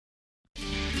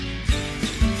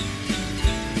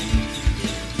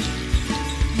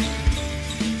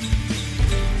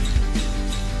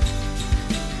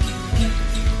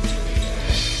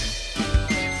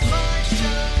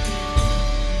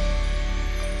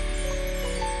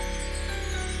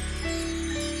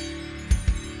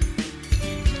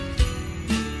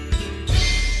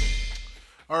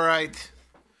right.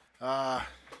 I'm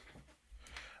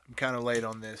kind of late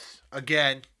on this.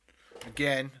 Again.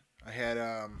 I had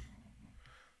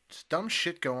just dumb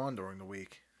shit go on during the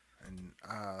week. And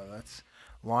that's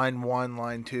line 1,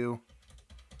 line 2.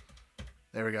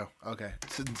 There we go. Okay.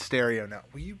 It's in stereo now.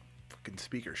 Will you fucking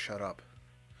speaker shut up?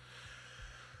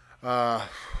 I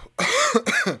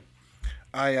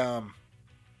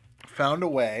found a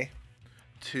way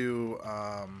to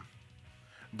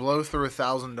blow through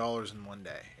 $1,000 in one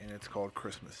day, and it's called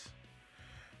Christmas.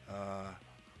 I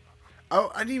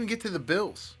didn't even get to the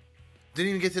bills.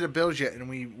 Didn't even get to the bills yet, and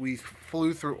we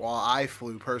flew through. Well, I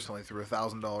flew personally through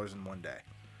 $1,000 in one day.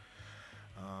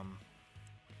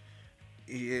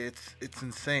 It's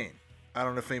insane. I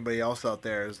don't know if anybody else out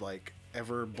there has like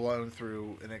ever blown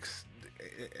through an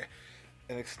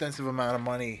extensive amount of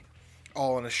money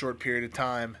all in a short period of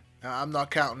time. Now, I'm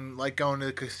not counting like going to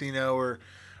the casino or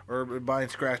buying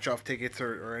scratch off tickets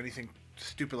or anything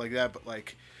stupid like that, but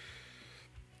like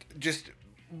just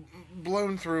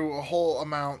blown through a whole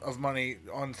amount of money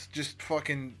on just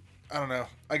fucking, I don't know.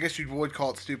 I guess you would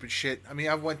call it stupid shit. I mean,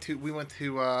 we went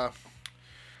to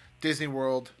Disney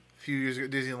World a few years ago,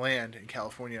 Disneyland in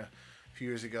California a few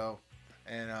years ago,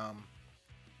 and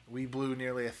we blew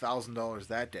nearly $1,000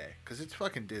 that day because it's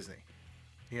fucking Disney,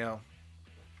 you know.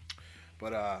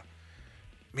 But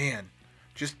man,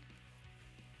 just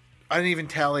I didn't even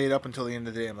tally it up until the end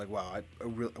of the day. I'm like, wow, I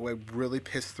really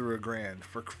pissed through $1,000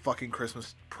 for fucking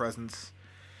Christmas presents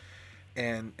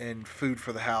and food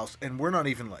for the house, and we're not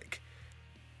even like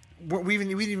we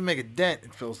didn't even make a dent.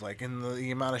 It feels like in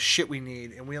the amount of shit we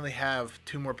need, and we only have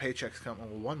 2 more paychecks coming.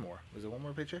 Well, one more. Was it one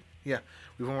more paycheck? Yeah,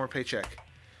 we have one more paycheck.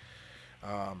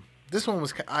 This one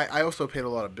was. I also paid a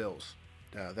lot of bills.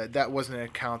 That wasn't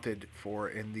accounted for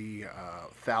in the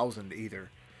 1,000 either.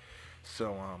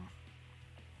 So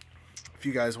if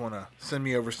you guys want to send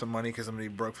me over some money, because I'm gonna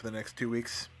be broke for the next 2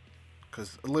 weeks,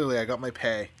 because literally I got my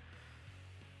pay.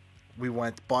 We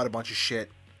bought a bunch of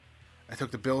shit. I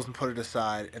took the bills and put it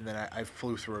aside, and then I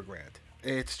flew through $1,000.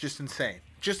 It's just insane.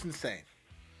 Just insane.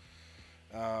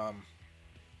 Not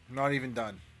even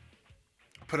done.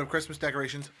 Put up Christmas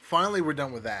decorations. Finally, we're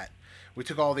done with that. We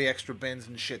took all the extra bins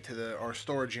and shit to our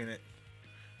storage unit.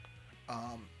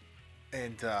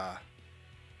 And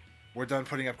we're done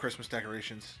putting up Christmas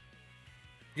decorations.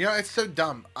 You know, it's so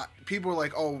dumb. People are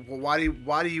like, oh, well,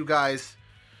 why do you guys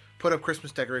put up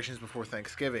Christmas decorations before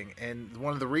Thanksgiving? And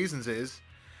one of the reasons is,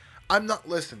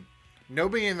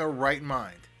 nobody in their right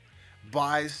mind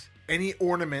buys any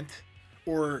ornament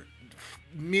or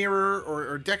mirror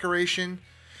or decoration.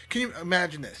 Can you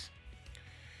imagine this?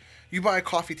 You buy a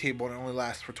coffee table and it only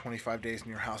lasts for 25 days in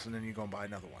your house, and then you go and buy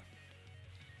another one.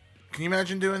 Can you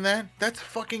imagine doing that? That's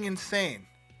fucking insane.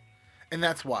 And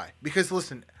that's why. Because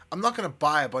listen, I'm not going to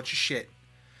buy a bunch of shit,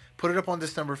 put it up on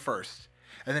December 1st,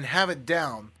 and then have it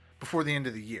down before the end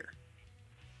of the year.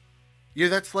 Yeah,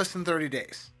 that's less than 30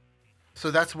 days. So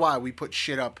that's why we put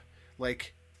shit up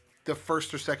like the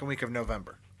first or second week of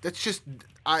November. That's just,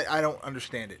 I don't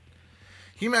understand it.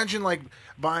 Can you imagine like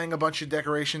buying a bunch of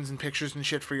decorations and pictures and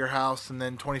shit for your house, and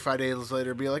then 25 days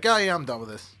later be like, oh yeah, I'm done with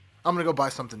this. I'm going to go buy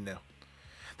something new.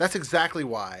 That's exactly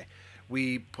why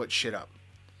we put shit up.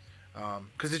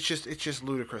 Because it's just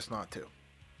ludicrous not to.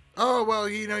 Oh, well,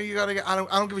 you know, you gotta get, I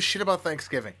don't give a shit about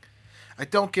Thanksgiving. I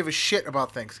don't give a shit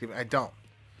about Thanksgiving. I don't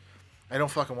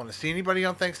fucking want to see anybody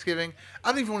on Thanksgiving.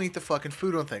 I don't even want to eat the fucking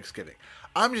food on Thanksgiving.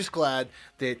 I'm just glad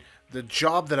that the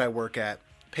job that I work at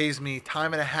pays me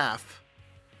time and a half,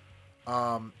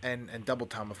 and double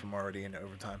time if I'm already in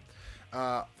overtime,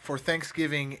 for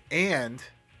Thanksgiving and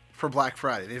for Black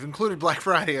Friday. They've included Black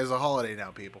Friday as a holiday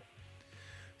now, people.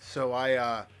 So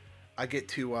I get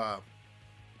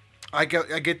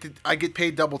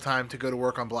paid double time to go to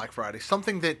work on Black Friday.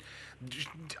 Something that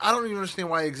I don't even understand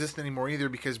why it exists anymore either,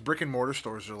 because brick and mortar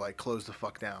stores are like closed the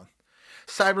fuck down.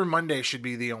 Cyber Monday should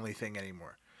be the only thing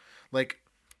anymore. Like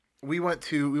we went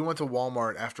to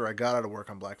Walmart after I got out of work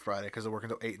on Black Friday, because I work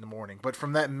until 8 in the morning. But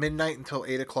from that midnight until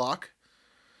 8 o'clock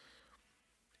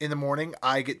in the morning,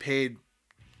 I get paid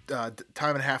time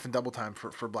and a half and double time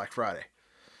for Black Friday,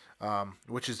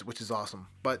 which is awesome.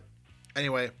 But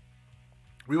anyway,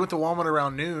 we went to Walmart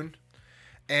around noon,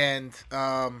 and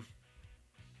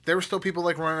there were still people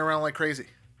like running around like crazy,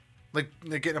 like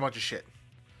they're getting a bunch of shit.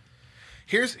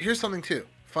 Here's something too.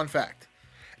 Fun fact: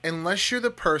 unless you're the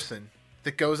person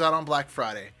that goes out on Black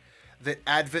Friday, that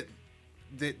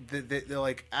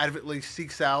advertently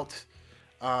seeks out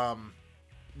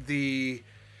the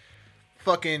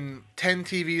fucking 10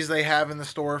 TVs they have in the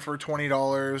store for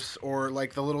 $20, or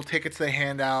like the little tickets they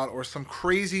hand out, or some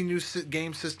crazy new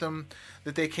game system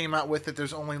that they came out with that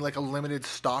there's only like a limited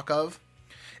stock of.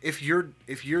 If you're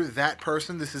that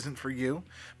person, this isn't for you.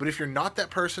 But if you're not that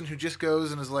person who just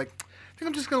goes and is like, I think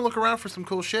I'm just gonna look around for some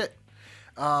cool shit,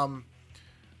 and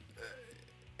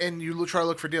you try to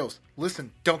look for deals.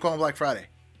 Listen, don't go on Black Friday.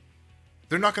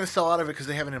 They're not gonna sell out of it because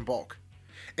they have it in bulk.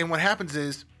 And what happens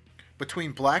is,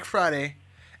 between Black Friday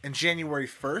and January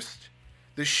 1st,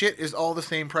 the shit is all the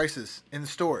same prices in the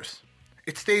stores.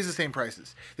 It stays the same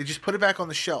prices. They just put it back on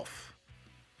the shelf.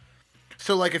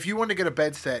 So, like, if you wanted to get a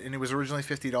bed set and it was originally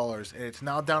 $50 and it's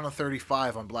now down to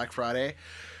 $35 on Black Friday,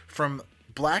 from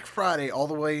Black Friday all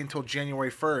the way until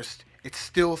January 1st, it's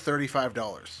still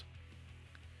 $35.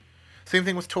 Same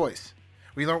thing with toys.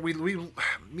 Me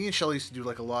and Shelly used to do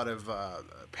like a lot of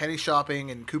penny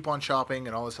shopping and coupon shopping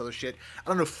and all this other shit. I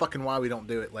don't know fucking why we don't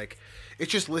do it. Like,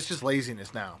 it's just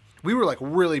laziness now. We were like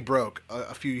really broke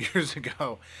a few years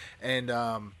ago, and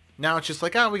now it's just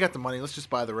like, we got the money. Let's just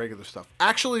buy the regular stuff.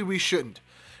 Actually, we shouldn't.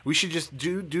 We should just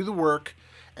do the work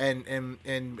and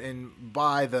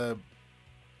buy the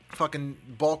fucking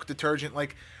bulk detergent.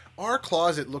 Like, our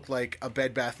closet looked like a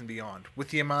Bed Bath and Beyond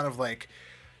with the amount of like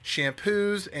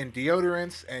shampoos and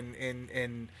deodorants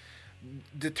and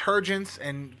detergents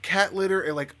and cat litter,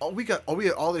 and like we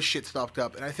had all this shit stocked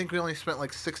up, and I think we only spent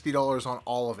like $60 on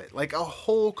all of it, like a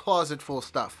whole closet full of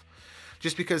stuff,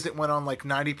 just because it went on like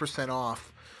 90%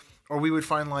 off, or we would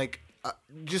find like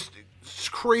just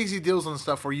crazy deals on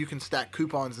stuff where you can stack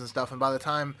coupons and stuff, and by the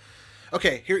time,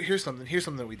 here's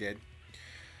something that we did.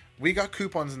 We got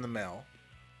coupons in the mail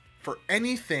for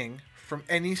anything from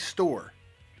any store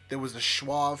that was a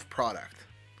Schwab product.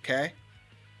 Okay?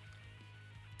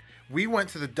 We went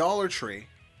to the Dollar Tree.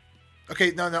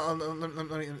 Okay, no, let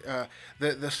me,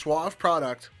 the Schwab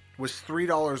product was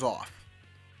 $3 off.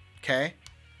 Okay?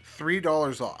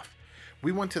 $3 off.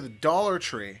 We went to the Dollar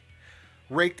Tree,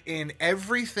 raked in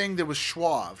everything that was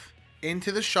Schwab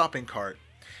into the shopping cart,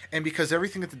 and because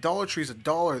everything at the Dollar Tree is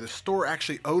 $1, the store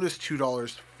actually owed us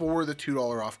 $2 for the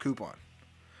 $2 off coupon.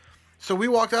 So we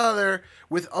walked out of there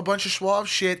with a bunch of Schwab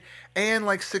shit and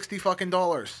like $60 fucking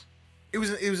dollars. It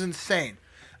was insane.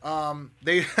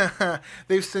 They've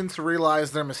since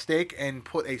realized their mistake and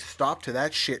put a stop to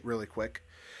that shit really quick.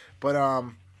 But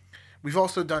we've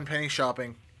also done penny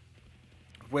shopping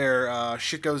where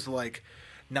shit goes to like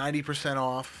 90%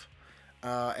 off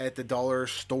at the dollar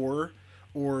store,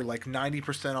 or like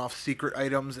 90% off secret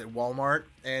items at Walmart.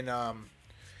 And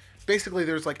basically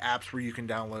there's like apps where you can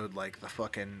download like the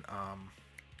fucking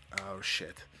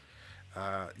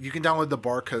you can download the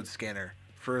barcode scanner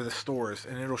for the stores,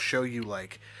 and it'll show you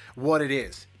like what it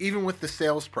is, even with the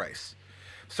sales price.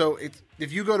 So it's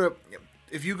if you go to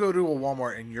a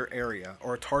Walmart in your area,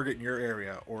 or a Target in your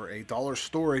area, or a dollar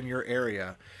store in your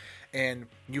area, and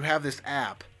you have this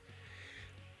app,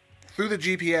 through the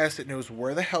GPS it knows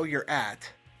where the hell you're at,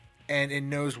 and it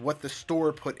knows what the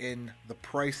store put in the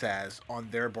price as on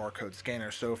their barcode scanner.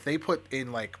 So if they put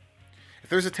in like, if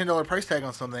there's a $10 price tag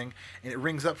on something and it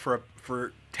rings up for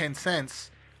 10 cents,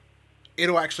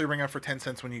 it'll actually ring up for 10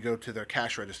 cents when you go to their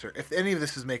cash register. If any of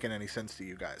this is making any sense to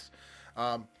you guys.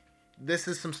 This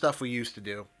is some stuff we used to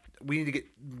do. We need to get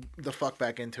the fuck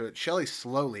back into it. Shelly's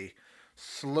slowly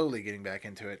getting back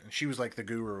into it, and she was like the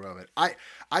guru of it.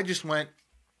 I just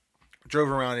drove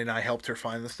around and I helped her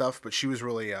find the stuff, but she was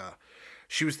really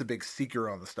she was the big seeker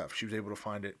on the stuff. She was able to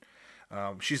find it.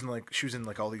 She was in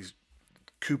like all these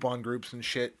coupon groups and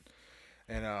shit,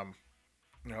 and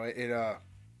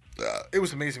it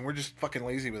was amazing. We're just fucking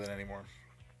lazy with it anymore.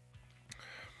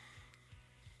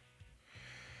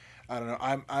 I don't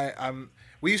know.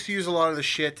 We used to use a lot of the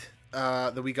shit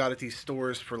that we got at these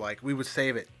stores for, like, we would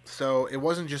save it. So it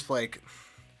wasn't just like,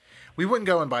 we wouldn't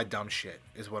go and buy dumb shit,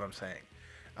 is what I'm saying.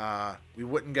 We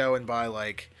wouldn't go and buy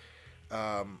like,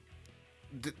 I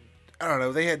don't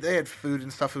know. They had food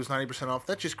and stuff that was 90% off.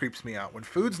 That just creeps me out. When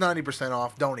food's 90%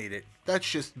 off, don't eat it. That's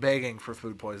just begging for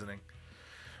food poisoning.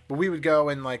 But we would go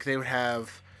and like they would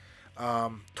have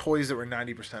toys that were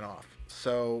 90% off.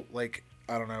 So like,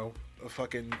 I don't know, a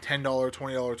fucking $10,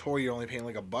 $20 toy you're only paying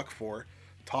like $1 for,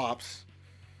 tops.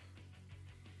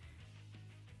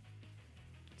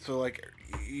 So like,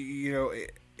 you know,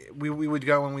 we would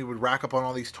go and we would rack up on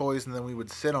all these toys, and then we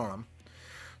would sit on them.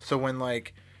 So when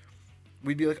like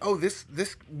we'd be like, oh, this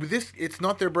it's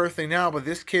not their birthday now, but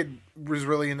this kid was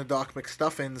really into Doc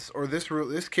McStuffins, or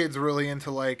this kid's really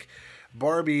into like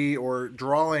Barbie or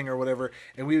drawing or whatever,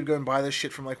 and we would go and buy this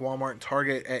shit from like Walmart and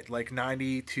Target at like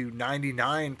 90 to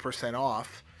 99%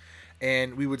 off,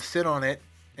 and we would sit on it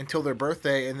until their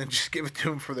birthday, and then just give it to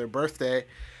them for their birthday.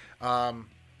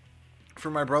 For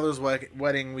my brother's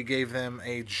wedding, we gave them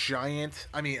a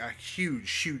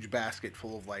huge basket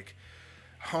full of like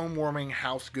home warming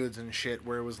house goods and shit,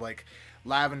 where it was like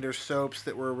lavender soaps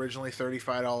that were originally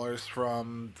 $35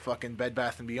 from fucking Bed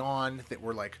Bath and Beyond that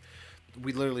were like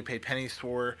we literally paid pennies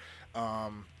for.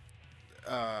 Um,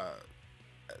 uh,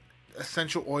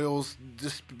 Essential oils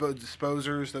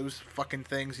disposers, those fucking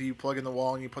things you plug in the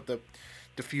wall and you put the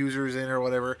diffusers in or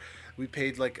whatever. We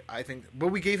paid like I think, but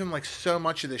we gave them like so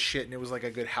much of this shit, and it was like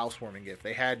a good housewarming gift.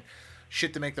 They had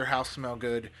shit to make their house smell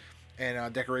good,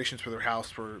 and decorations for their house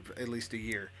for at least a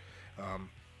year. Um,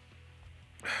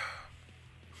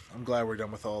 I'm glad we're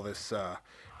done with all this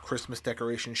Christmas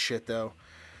decoration shit, though.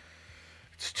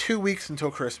 It's 2 weeks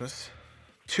until Christmas.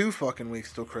 2 fucking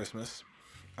weeks till Christmas.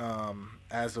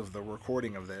 As of the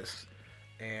recording of this,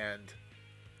 and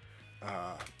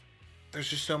there's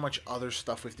just so much other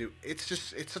stuff we do. It's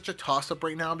such a toss-up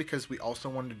right now because we also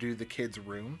wanted to do the kids'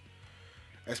 room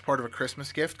as part of a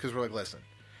Christmas gift because we're like, listen,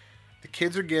 the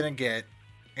kids are gonna get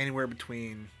anywhere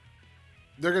between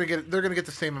they're gonna get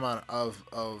the same amount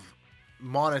of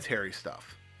monetary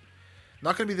stuff.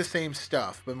 Not gonna be the same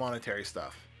stuff, but monetary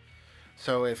stuff.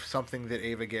 So if something that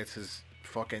Ava gets is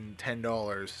fucking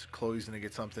 $10, Chloe's gonna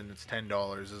get something that's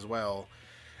 $10 as well.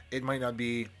 It might not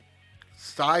be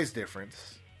size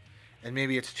difference, and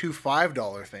maybe it's 2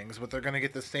 $5 things, but they're gonna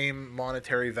get the same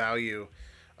monetary value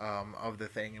of the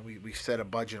thing, and we set a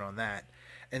budget on that.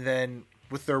 And then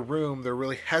with their room, there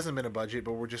really hasn't been a budget,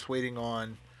 but we're just waiting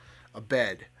on a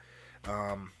bed.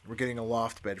 We're getting a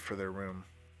loft bed for their room,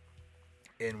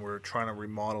 and we're trying to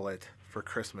remodel it for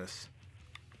Christmas.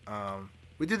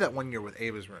 We did that one year with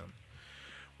Ava's room,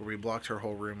 where we blocked her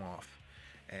whole room off,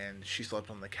 and she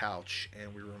slept on the couch,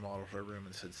 and we remodeled her room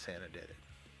and said Santa did it,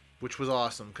 which was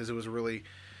awesome because it was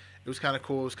kind of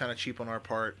cool. It was kind of cheap on our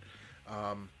part,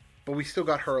 but we still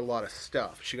got her a lot of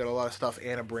stuff. She got a lot of stuff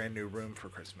and a brand new room for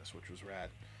Christmas, which was rad.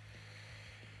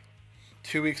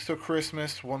 2 weeks till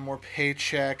Christmas, one more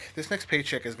paycheck. This next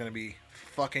paycheck is going to be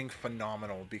fucking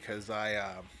phenomenal because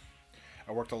I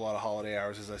worked a lot of holiday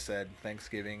hours, as I said.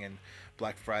 Thanksgiving and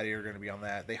Black Friday are going to be on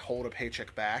that. They hold a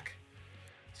paycheck back.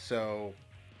 So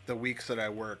the weeks that I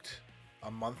worked a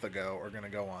month ago are going to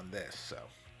go on this. So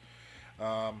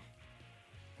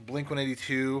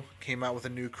Blink-182 came out with a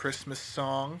new Christmas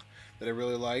song that I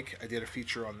really like. I did a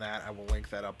feature on that. I will link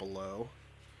that up below.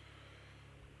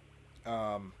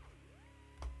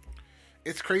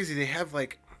 It's crazy. They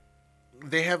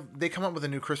come up with a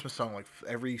new Christmas song like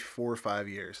every 4 or 5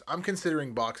 years. I'm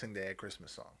considering Boxing Day a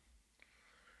Christmas song.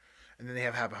 And then they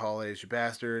have Happy Holidays, You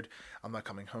Bastard. I'm Not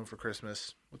Coming Home for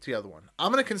Christmas. What's the other one?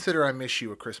 I'm going to consider I Miss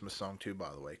You a Christmas song too,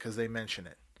 by the way, because they mention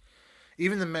it.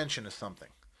 Even the mention is something.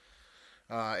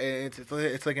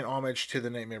 It's like an homage to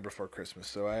The Nightmare Before Christmas.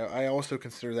 So I also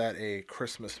consider that a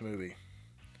Christmas movie.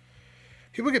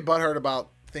 People get butthurt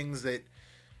about things that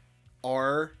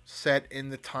are set in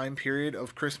the time period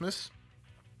of Christmas,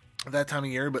 that time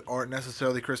of year, but aren't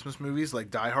necessarily Christmas movies,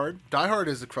 like Die Hard. Die Hard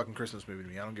is a fucking Christmas movie to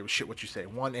me. I don't give a shit what you say.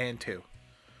 1 and 2.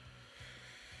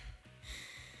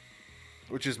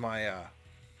 Which is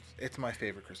it's my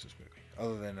favorite Christmas movie.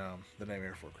 Other than The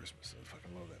Nightmare Before Christmas. I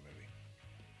fucking love that movie.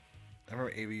 I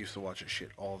remember Ava used to watch that shit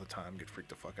all the time, get freaked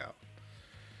the fuck out.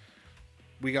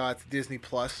 We got Disney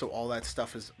Plus, so all that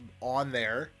stuff is on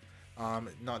there.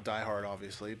 Not Die Hard,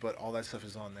 obviously, but all that stuff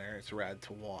is on there. It's rad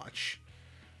to watch.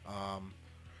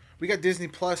 We got Disney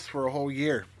Plus for a whole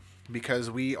year because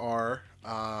we are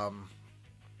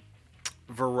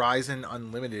Verizon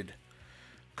Unlimited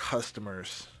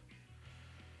customers.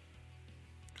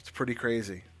 It's pretty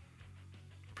crazy.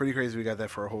 Pretty crazy we got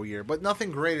that for a whole year. But nothing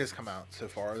great has come out so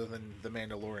far other than The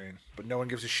Mandalorian. But no one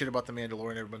gives a shit about The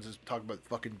Mandalorian. Everyone's just talking about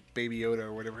fucking Baby Yoda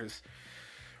or whatever his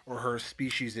or her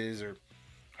species is, or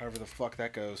however the fuck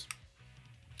that goes.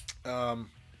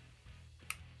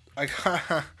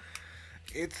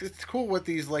 It's cool what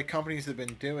these like companies have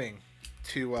been doing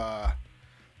to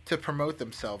promote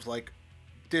themselves. Like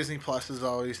Disney Plus is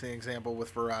always the example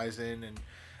with Verizon, and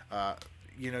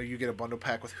you get a bundle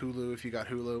pack with Hulu if you got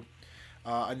Hulu.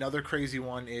 Another crazy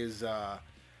one is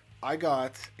I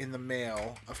got in the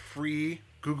mail a free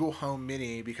Google Home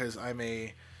Mini because I'm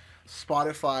a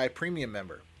Spotify premium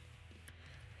member.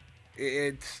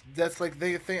 That's like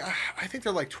I think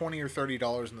they're like $20 or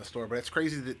 $30 in the store, but it's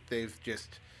crazy that they've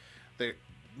just they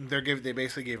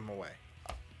basically gave them away.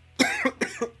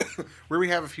 Where we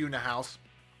have a few in the house,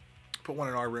 put one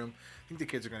in our room. I think the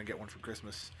kids are going to get one for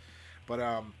Christmas, but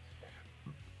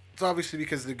it's obviously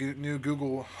because the new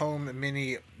Google Home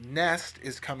Mini Nest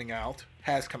has come out,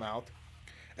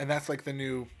 and that's like the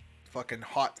new fucking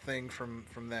hot thing from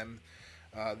them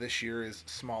this year is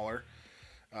smaller.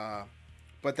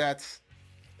 But that's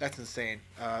insane.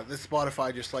 The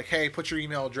Spotify just like, hey, put your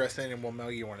email address in and we'll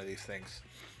mail you one of these things.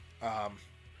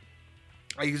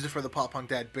 I use it for the Pop Punk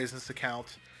Dad business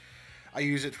account. I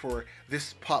use it for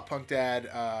this Pop Punk Dad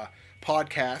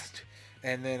podcast,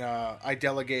 and then I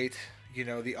delegate,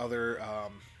 the other,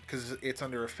 because it's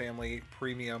under a family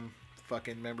premium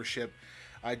fucking membership.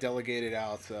 I delegated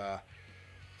out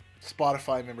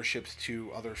Spotify memberships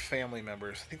to other family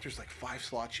members. I think there's like 5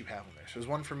 slots you have in there. So there's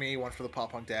one for me, one for the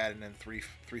Pop Punk Dad, and then three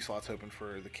slots open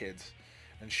for the kids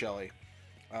and Shelly.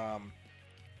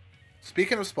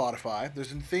 Speaking of Spotify,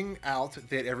 there's a thing out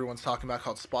that everyone's talking about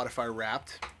called Spotify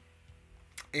Wrapped.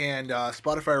 And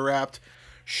Spotify Wrapped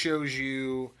shows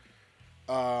you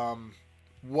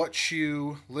what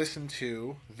you listened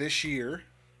to this year,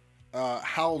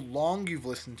 how long you've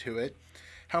listened to it,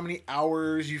 how many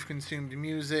hours you've consumed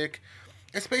music.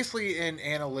 It's basically in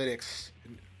analytics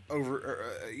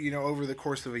over the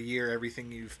course of a year,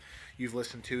 everything you've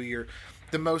listened to,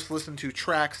 the most listened to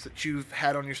tracks that you've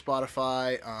had on your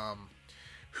Spotify,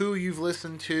 who you've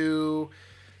listened to,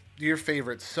 your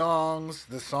favorite songs,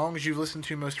 the songs you've listened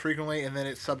to most frequently, and then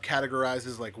it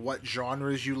subcategorizes like what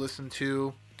genres you listen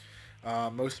to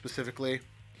most specifically.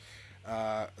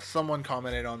 Someone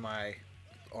commented on my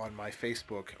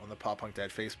Facebook, on the Pop Punk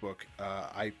Dad Facebook.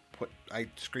 I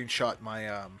screenshot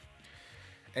my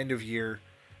end of year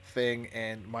thing,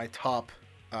 and my top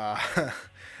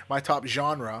my top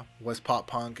genre was pop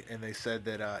punk, and they said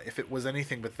that if it was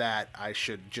anything but that, I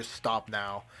should just stop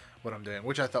now what I'm doing,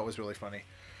 which I thought was really funny.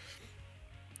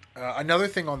 Another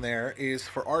thing on there is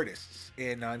for artists,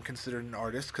 and I'm considered an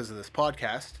artist because of this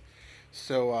podcast.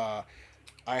 So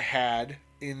I had,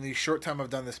 in the short time I've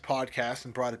done this podcast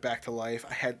and brought it back to life,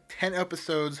 I had 10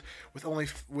 episodes with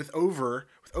over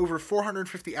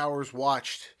 450 hours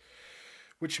watched,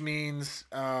 which means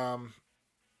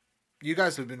you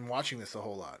guys have been watching this a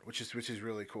whole lot, which is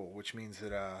really cool. Which means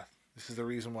that this is the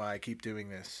reason why I keep doing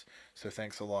this. So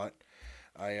thanks a lot.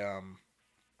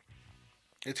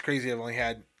 It's crazy. I've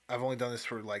only done this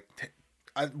for like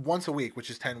once a week, which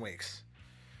is 10 weeks.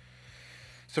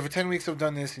 So for 10 weeks I've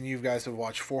done this, and you guys have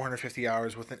watched 450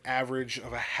 hours with an average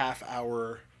of a half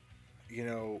hour,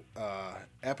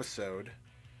 episode.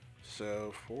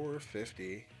 So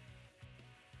 450.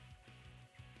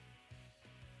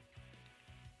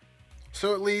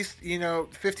 So at least,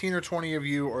 15 or 20 of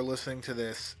you are listening to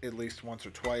this at least once or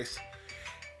twice.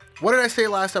 What did I say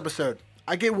last episode?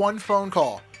 I get one phone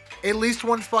call. At least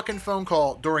one fucking phone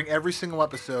call during every single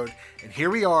episode. And here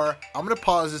we are. I'm going to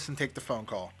pause this and take the phone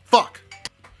call. Fuck.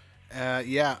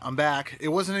 Yeah, I'm back. It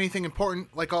wasn't anything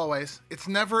important, like always. It's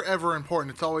never, ever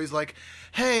important. It's always like,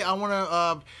 hey, I want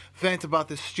to vent about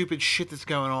this stupid shit that's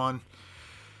going on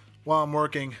while I'm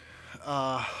working.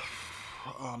 Oh,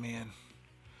 man.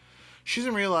 She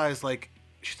doesn't realize,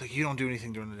 she's like, you don't do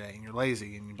anything during the day, and you're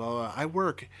lazy, and blah, blah, blah. I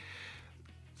work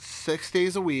 6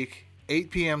 days a week, 8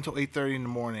 p.m. till 8:30 in the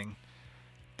morning,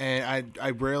 and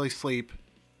I rarely sleep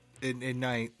at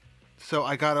night. So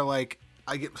I gotta,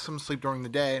 I get some sleep during the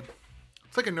day.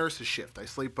 It's like a nurse's shift. I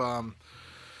sleep, when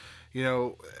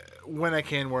I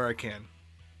can, where I can.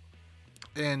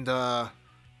 And then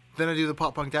I do the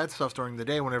Pop Punk Dad stuff during the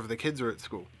day whenever the kids are at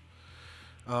school.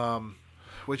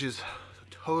 Which is a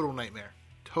total nightmare.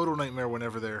 Total nightmare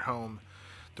whenever they're home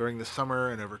during the summer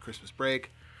and over Christmas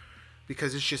break.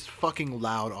 Because it's just fucking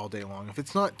loud all day long. If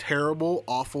it's not terrible,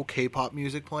 awful K-pop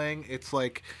music playing, it's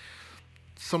like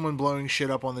someone blowing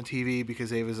shit up on the TV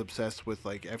because Ava's obsessed with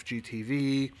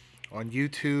FGTV on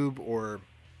YouTube, or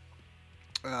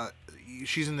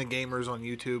she's in the gamers on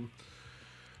YouTube.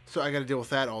 So I got to deal with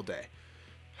that all day.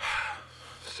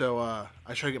 So I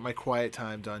try to get my quiet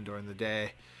time done during the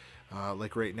day,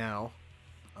 like right now.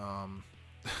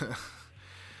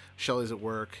 Shelly's at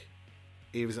work,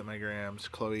 Ava's at my Grams,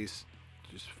 Chloe's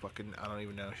just fucking, I don't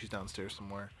even know, she's downstairs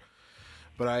somewhere.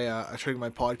 But I try to get my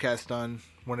podcast done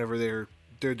whenever they're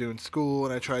doing school,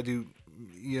 and I try to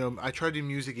do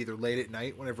music either late at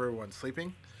night whenever everyone's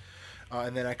sleeping,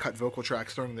 and then I cut vocal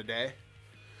tracks during the day.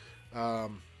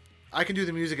 I can do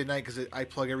the music at night because I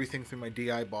plug everything through my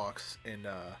DI box and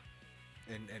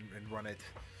run it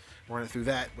through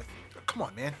that with. Come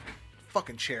on, man,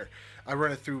 fucking chair. I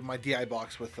run it through my DI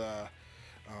box with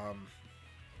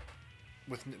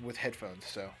headphones.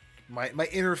 So my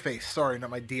interface. Sorry, not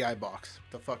my DI box.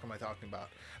 What the fuck am I talking about?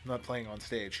 I'm not playing on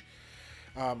stage.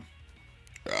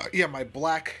 My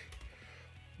Black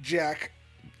Jack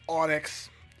Onyx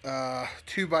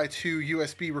 2x2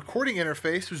 USB recording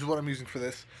interface, which is what I'm using for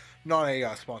this. Not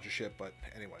a sponsorship, but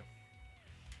anyway.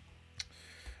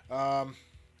 I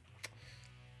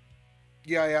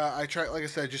try, like I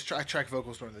said, I track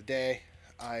vocals during the day.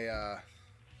 I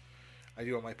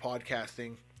do all my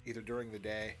podcasting either during the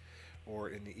day or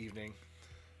in the evening.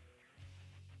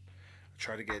 I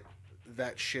try to get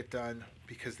that shit done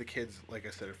because the kids, like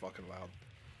I said, are fucking loud.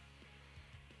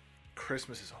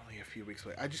 Christmas is only a few weeks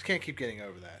away. I just can't keep getting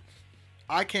over that.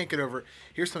 I can't get over.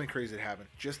 Here's something crazy that happened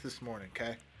just this morning.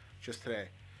 Okay, just today.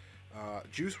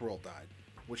 Juice WRLD died,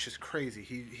 which is crazy.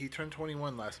 He turned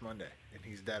 21 last Monday, and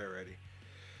he's dead already.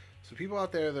 So people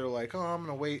out there that are like, oh, I'm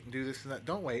gonna wait and do this and that.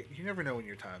 Don't wait. You never know when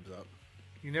your time's up.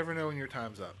 You never know when your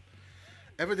time's up.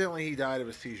 Evidently, he died of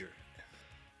a seizure.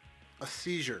 A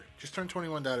seizure. Just turned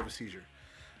 21, died of a seizure.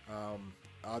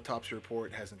 Autopsy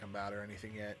report hasn't come out or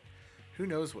anything yet. Who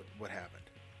knows what happened?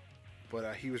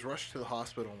 But he was rushed to the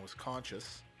hospital and was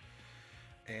conscious.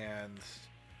 And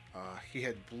he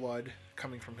had blood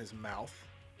coming from his mouth,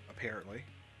 apparently.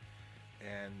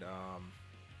 And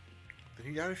then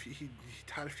he died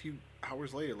a few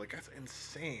hours later. Like, that's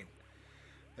insane.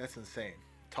 That's insane.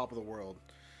 Top of the world.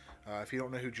 If you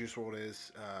don't know who Juice WRLD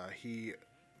is, he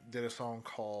did a song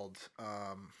called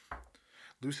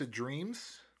Lucid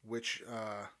Dreams, which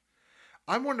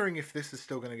I'm wondering if this is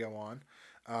still going to go on.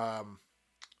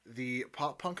 The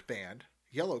pop punk band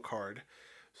Yellow Card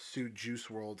sued Juice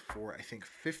WRLD for, I think,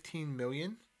 $15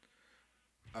 million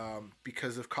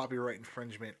because of copyright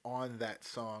infringement on that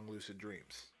song Lucid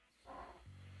Dreams.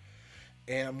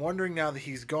 And I'm wondering now that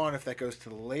he's gone if that goes to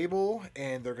the label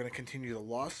and they're going to continue the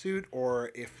lawsuit,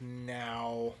 or if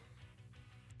now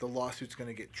the lawsuit's going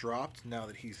to get dropped now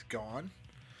that he's gone.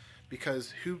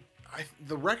 Because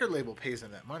the record label pays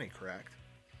them that money, correct?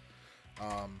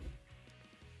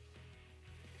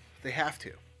 They have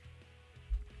to.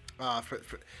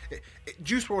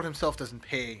 Juice WRLD himself doesn't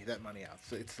pay that money out,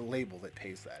 so it's the label that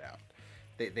pays that out.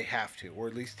 They have to, or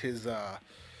at least his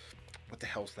what the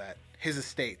hell's that? His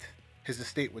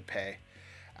estate would pay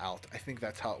out. I think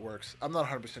that's how it works. I'm not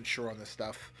 100% sure on this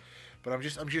stuff, but I'm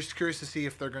just curious to see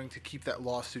if they're going to keep that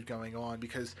lawsuit going on,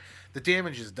 because the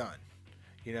damage is done.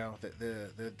 You know,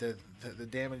 the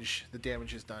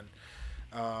damage is done.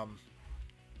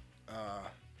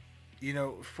 You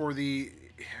know, for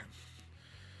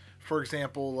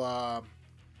example,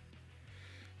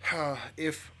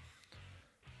 if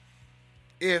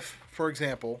for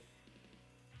example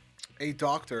a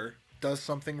doctor does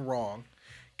something wrong,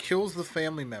 kills the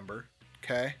family member,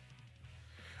 okay,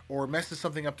 or messes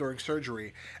something up during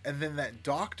surgery, and then that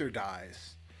doctor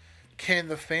dies, can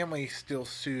the family still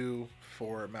sue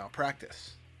for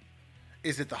malpractice?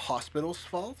 Is it the hospital's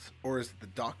fault, or is it the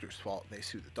doctor's fault and they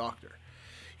sue the doctor?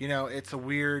 You know, it's a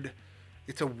weird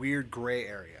gray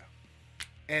area.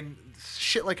 And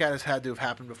shit like that has had to have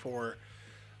happened before,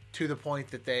 to the point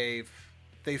that they've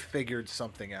figured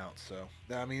something out. So,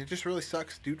 I mean, it just really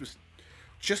sucks. Dude was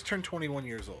just turned 21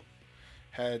 years old.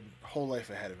 Had a whole life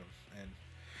ahead of him. And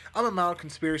I'm a mild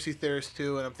conspiracy theorist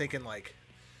too, and I'm thinking like,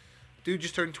 dude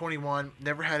just turned 21,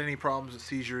 never had any problems with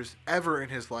seizures ever in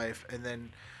his life, and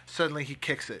then suddenly he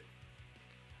kicks it.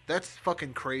 That's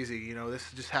fucking crazy. You know,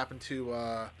 this just happened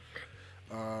to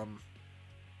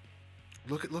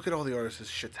look at all the artists this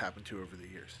shit's happened to over the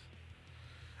years.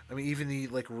 I mean, even the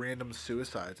like random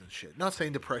suicides and shit. Not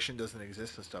saying depression doesn't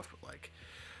exist and stuff, but like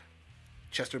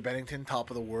Chester Bennington, top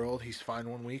of the world, he's fine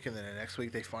one week, and then the next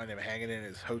week they find him hanging in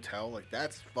his hotel. Like,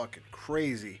 that's fucking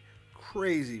crazy to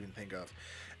even think of.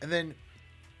 And then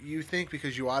you think,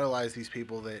 because you idolize these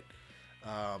people, that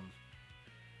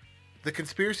the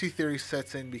conspiracy theory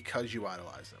sets in because you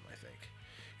idolize them, I think.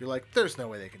 You're like, there's no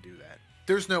way they can do that.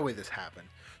 There's no way this happened.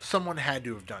 Someone had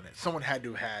to have done it. Someone had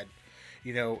to have had,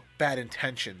 you know, bad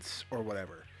intentions or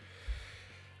whatever.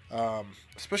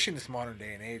 Especially in this modern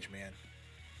day and age, man.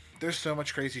 There's so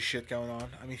much crazy shit going on.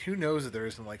 I mean, who knows if there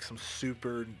isn't like some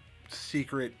super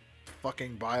secret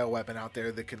fucking bioweapon out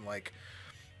there that can, like,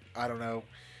 I don't know,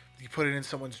 you put it in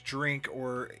someone's drink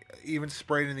or even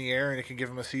spray it in the air and it can give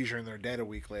them a seizure and they're dead a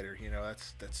week later. You know,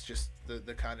 that's just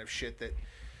the kind of shit that,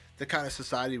 the kind of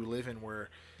society we live in, where,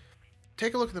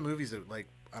 take a look at the movies that, like,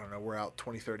 I don't know, were out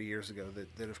 20, 30 years ago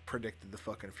that have predicted the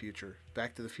fucking future.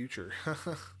 Back to the Future.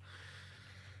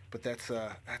 But that's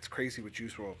crazy with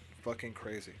Juice WRLD. Fucking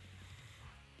crazy.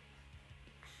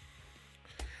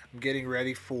 I'm getting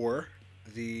ready for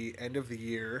the end of the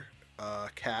year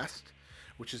cast,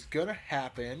 which is gonna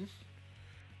happen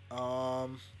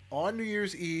on New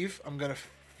Year's Eve. I'm gonna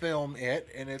film it,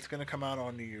 and it's gonna come out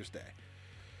on New Year's Day.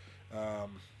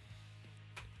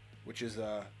 Which is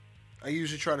I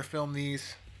usually try to film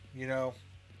these, you know,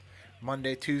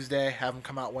 Monday, Tuesday, have them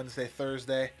come out Wednesday,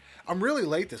 Thursday. I'm really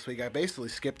late this week. I basically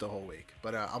skipped a whole week,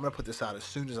 but I'm gonna put this out as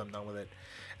soon as I'm done with it,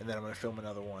 and then I'm gonna film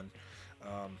another one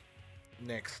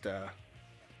next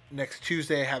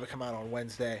Tuesday. Have it come out on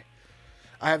Wednesday.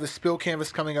 I have the Spill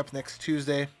Canvas coming up next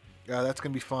Tuesday. That's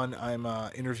gonna be fun. I'm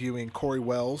interviewing Corey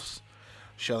Wells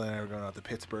Shelly and I were going out to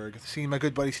Pittsburgh. Seeing my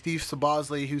good buddy Steve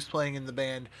Sabosley, who's playing in the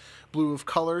band Blue of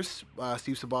Colors.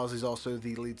 Steve Sabosley is also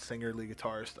the lead singer, lead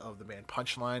guitarist of the band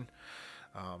Punchline.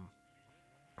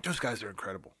 Those guys are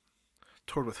incredible.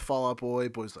 Toured with Fall Out Boy,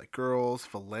 Boys Like Girls,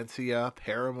 Valencia,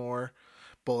 Paramore,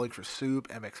 Bowling for Soup,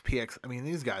 MXPX. I mean,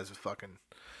 these guys have fucking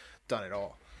done it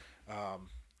all.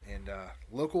 And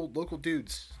local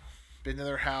dudes. Been to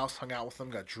their house, hung out with them,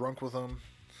 got drunk with them,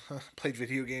 played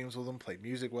video games with them, played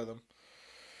music with them.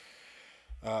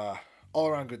 All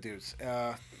around good dudes.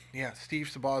 Yeah,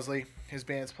 Steve Sabosley, his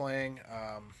band's playing.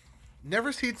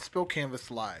 Never seen Spill Canvas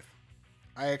live.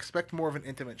 I expect more of an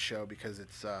intimate show because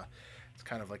it's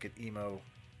kind of like an emo,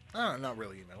 not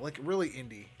really emo, like really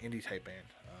indie type band.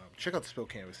 Check out Spill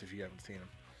Canvas if you haven't seen them.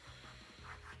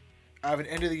 I have an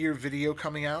end of the year video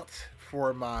coming out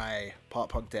for my Pop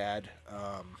Punk Dad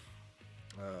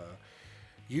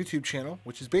YouTube channel,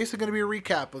 which is basically going to be a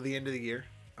recap of the end of the year.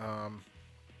 I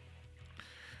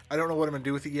don't know what I'm going to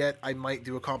do with it yet. I might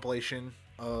do a compilation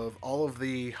of all of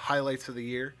the highlights of the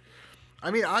year.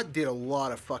 I mean, I did a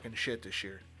lot of fucking shit this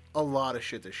year. A lot of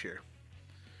shit this year.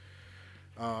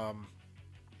 I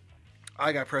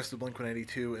got pressed to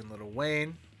Blink-182 and Lil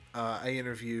Wayne. I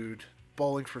interviewed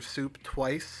Bowling for Soup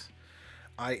twice.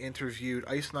 I interviewed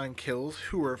Ice Nine Kills,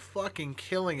 who are fucking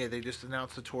killing it. They just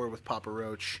announced a tour with Papa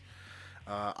Roach,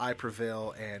 I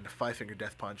Prevail, and Five Finger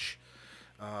Death Punch,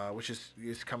 which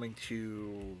is coming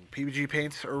to PPG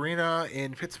Paints Arena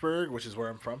in Pittsburgh, which is where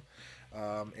I'm from,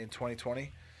 in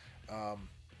 2020.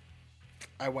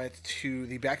 I went to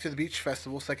the Back to the Beach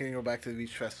Festival, second annual Back to the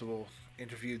Beach Festival,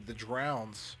 interviewed the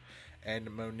Drowns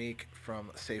and Monique from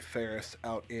Save Ferris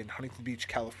out in Huntington Beach,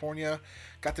 California.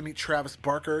 Got to meet Travis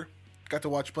Barker. Got to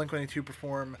watch Blink-182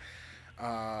 perform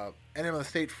Enema of the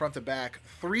State front to back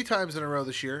 3 times in a row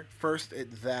this year. First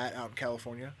at that out in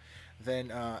California.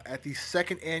 Then at the the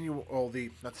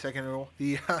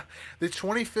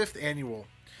 25th annual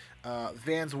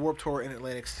Vans Warped Tour in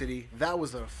Atlantic City. That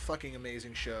was a fucking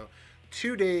amazing show.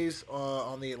 2 days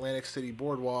on the Atlantic City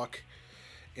Boardwalk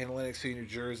in Atlantic City, New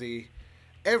Jersey.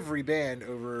 Every band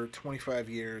over 25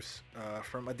 years,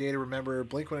 from A Day to Remember,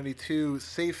 Blink-182,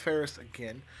 Save Ferris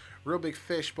again, Real Big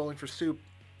Fish, Bowling for Soup,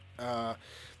 The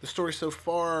Story So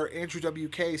Far, Andrew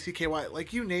WK, CKY,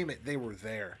 like you name it, they were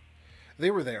there.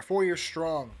 They were there. 4 Years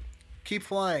Strong, Keep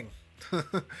Flying.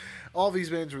 All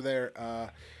these bands were there.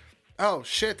 Oh,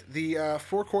 shit, the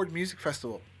Four Chord Music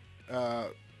Festival. I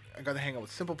got to hang out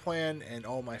with Simple Plan and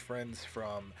all my friends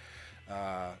from,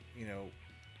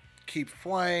 Keep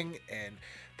Flying and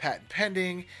Patent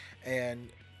Pending and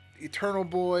Eternal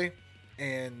Boy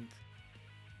and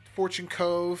Fortune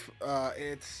Cove.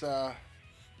 It's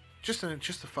just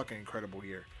a fucking incredible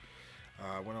year.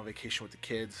 Went on vacation with the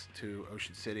kids to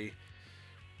Ocean City.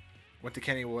 Went to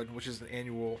Kennywood, which is an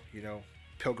annual,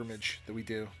 pilgrimage that we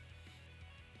do.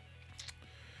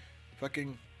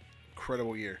 Fucking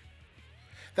incredible year.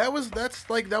 That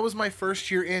was my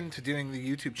first year into doing the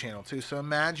YouTube channel too. So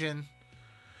imagine.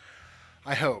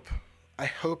 I hope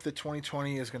that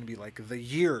 2020 is going to be like the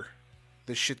year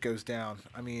this shit goes down.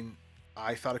 I mean,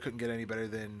 I thought it couldn't get any better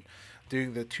than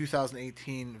doing the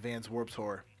 2018 Vans Warped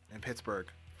Tour in Pittsburgh.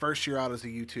 First year out as a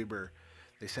YouTuber,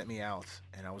 they sent me out,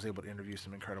 and I was able to interview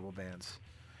some incredible bands.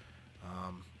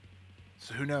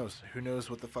 So who knows? Who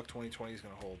knows what the fuck 2020 is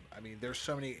going to hold? I mean, there's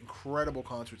so many incredible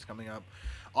concerts coming up.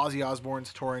 Ozzy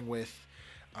Osbourne's touring with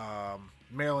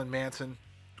Marilyn Manson.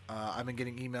 I've been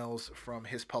getting emails from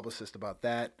his publicist about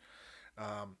that.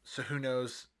 So who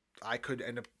knows? I could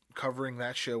end up covering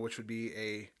that show, which would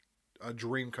be a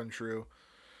dream come true.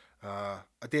 A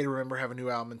Day to Remember have a new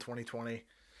album in 2020.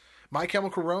 My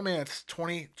Chemical Romance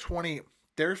 2020.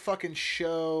 Their fucking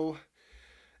show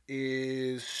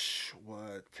is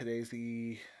today's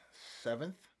the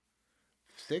 7th?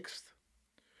 6th?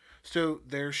 So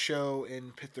their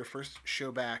first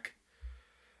show back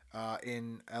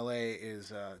in LA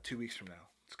is 2 weeks from now.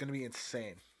 It's going to be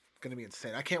insane.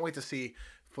 I can't wait to see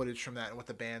footage from that and what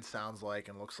the band sounds like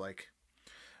and looks like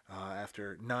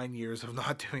after 9 years of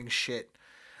not doing shit.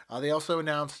 They also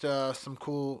announced some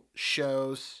cool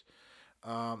shows.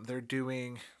 They're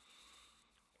doing...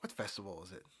 What festival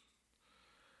is it?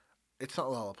 It's not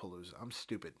Lollapalooza. I'm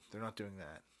stupid. They're not doing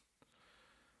that.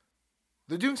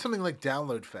 They're doing something like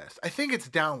Download Fest. I think it's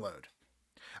Download.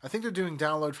 I think they're doing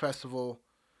Download Festival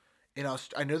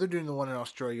I know they're doing the one in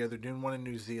Australia. They're doing one in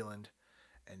New Zealand.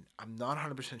 And I'm not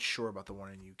 100% sure about the one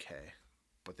in UK.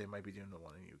 But they might be doing the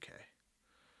one in UK.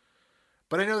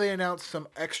 But I know they announced some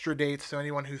extra dates, so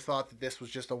anyone who thought that this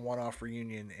was just a one-off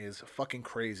reunion is fucking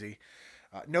crazy.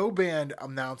 No band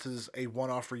announces a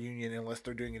one-off reunion unless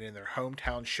they're doing it in their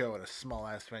hometown show at a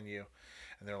small-ass venue.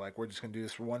 and they're like, we're just gonna do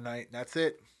this for one night, and that's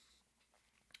it.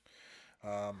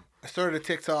 I started a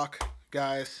TikTok,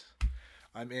 guys.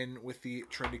 I'm in with the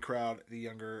trendy crowd, the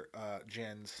younger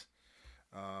gens.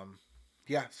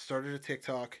 Yeah, started a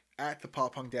TikTok at the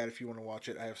Pop Punk Dad if you want to watch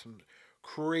it. I have some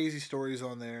crazy stories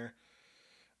on there.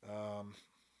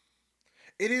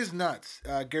 It is nuts.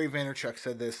 Gary Vaynerchuk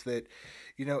said this, that,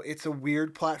 it's a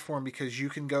weird platform because you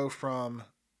can go from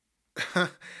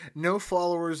no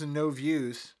followers and no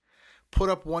views, put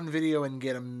up one video and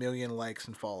get 1 million likes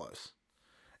and follows.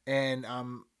 And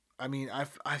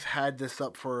I've had this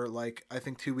up for like I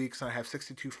think 2 weeks, and I have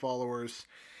 62 followers,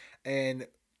 and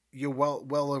you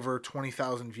well over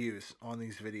 20,000 views on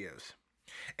these videos.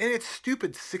 And it's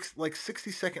stupid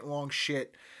 60-second long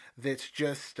shit that's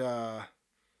just who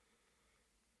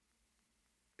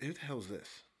the hell is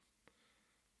this?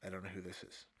 I don't know who this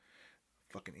is.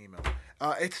 Fucking email.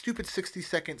 It's stupid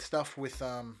 60-second stuff with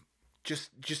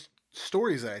just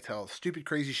stories that I tell. Stupid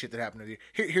crazy shit that happened to you.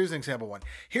 Here's an example one.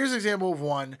 Here's an example of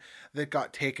one that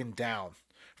got taken down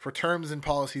for terms and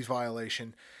policies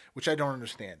violation, which I don't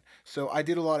understand. So I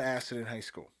did a lot of acid in high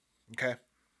school. Okay?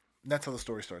 And that's how the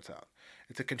story starts out.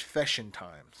 It's a confession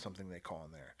time, something they call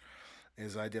in there.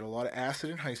 Is I did a lot of acid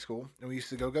in high school, and we used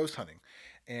to go ghost hunting.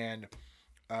 And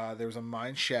there was a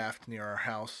mine shaft near our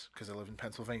house, because I live in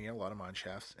Pennsylvania, a lot of mine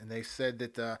shafts. And they said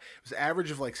that it was an average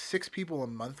of like 6 people a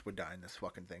month would die in this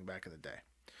fucking thing back in the day.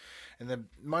 And the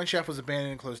mine shaft was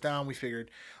abandoned and closed down. We figured,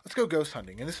 let's go ghost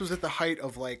hunting. And this was at the height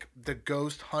of like the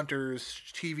Ghost Hunters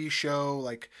TV show,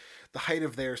 like the height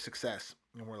of their success.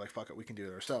 And we're like, fuck it, we can do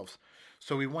it ourselves.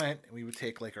 So we went, and we would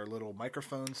take like our little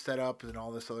microphone set up and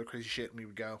all this other crazy shit, and we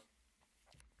would go.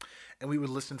 And we would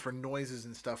listen for noises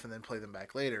and stuff and then play them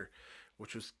back later,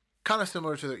 which was kind of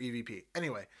similar to their EVP.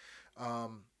 Anyway,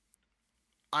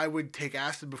 I would take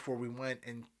acid before we went,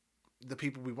 and the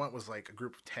people we went was like a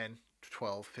group of 10,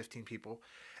 12, 15 people,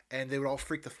 and they would all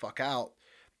freak the fuck out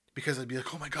because I'd be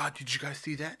like, oh my God, did you guys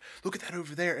see that? Look at that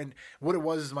over there. And what it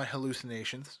was is my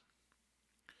hallucinations.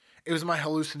 It was my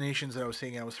hallucinations that I was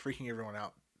seeing, and I was freaking everyone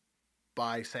out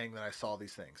by saying that I saw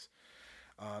these things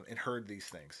and heard these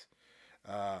things.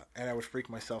 And I would freak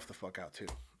myself the fuck out too.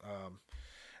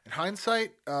 In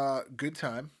hindsight, good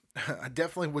time. I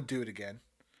definitely would do it again.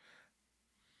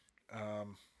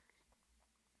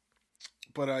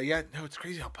 But yeah, no, it's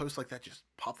crazy how posts like that just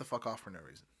pop the fuck off for no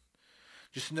reason.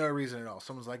 Just no reason at all.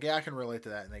 Someone's like, yeah, I can relate to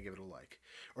that, and they give it a like.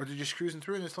 Or they're just cruising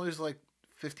through, and it's only just like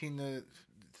 15 to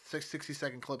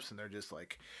 60-second clips, and they're just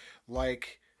like,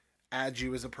 add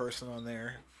you as a person on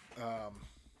there.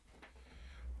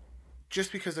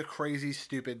 Just because of crazy,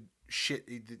 stupid shit,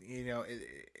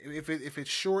 if it's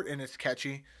short and it's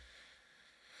catchy,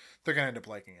 they're gonna end up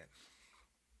liking it.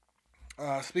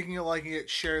 Speaking of liking it,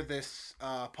 share this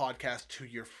podcast to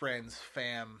your friends,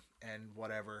 fam, and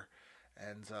whatever.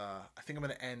 And I think I'm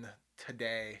gonna end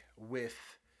today with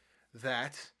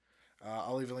that.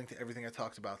 I'll leave a link to everything I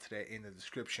talked about today in the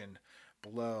description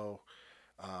below.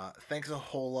 Thanks a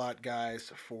whole lot,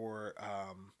 guys, for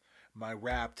my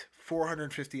wrapped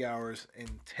 450 hours in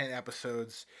 10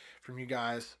 episodes from you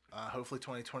guys. Hopefully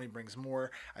 2020 brings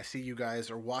more. I see you guys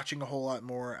are watching a whole lot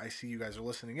more. I see you guys are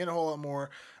listening in a whole lot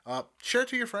more. Share it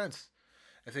to your friends.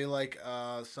 If they like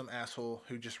some asshole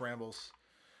who just rambles,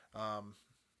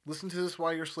 listen to this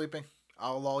while you're sleeping.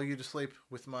 I'll lull you to sleep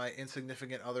with my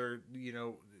insignificant other,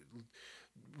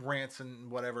 rants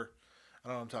and whatever. I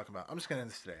don't know what I'm talking about. I'm just going to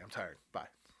end this today. I'm tired. Bye.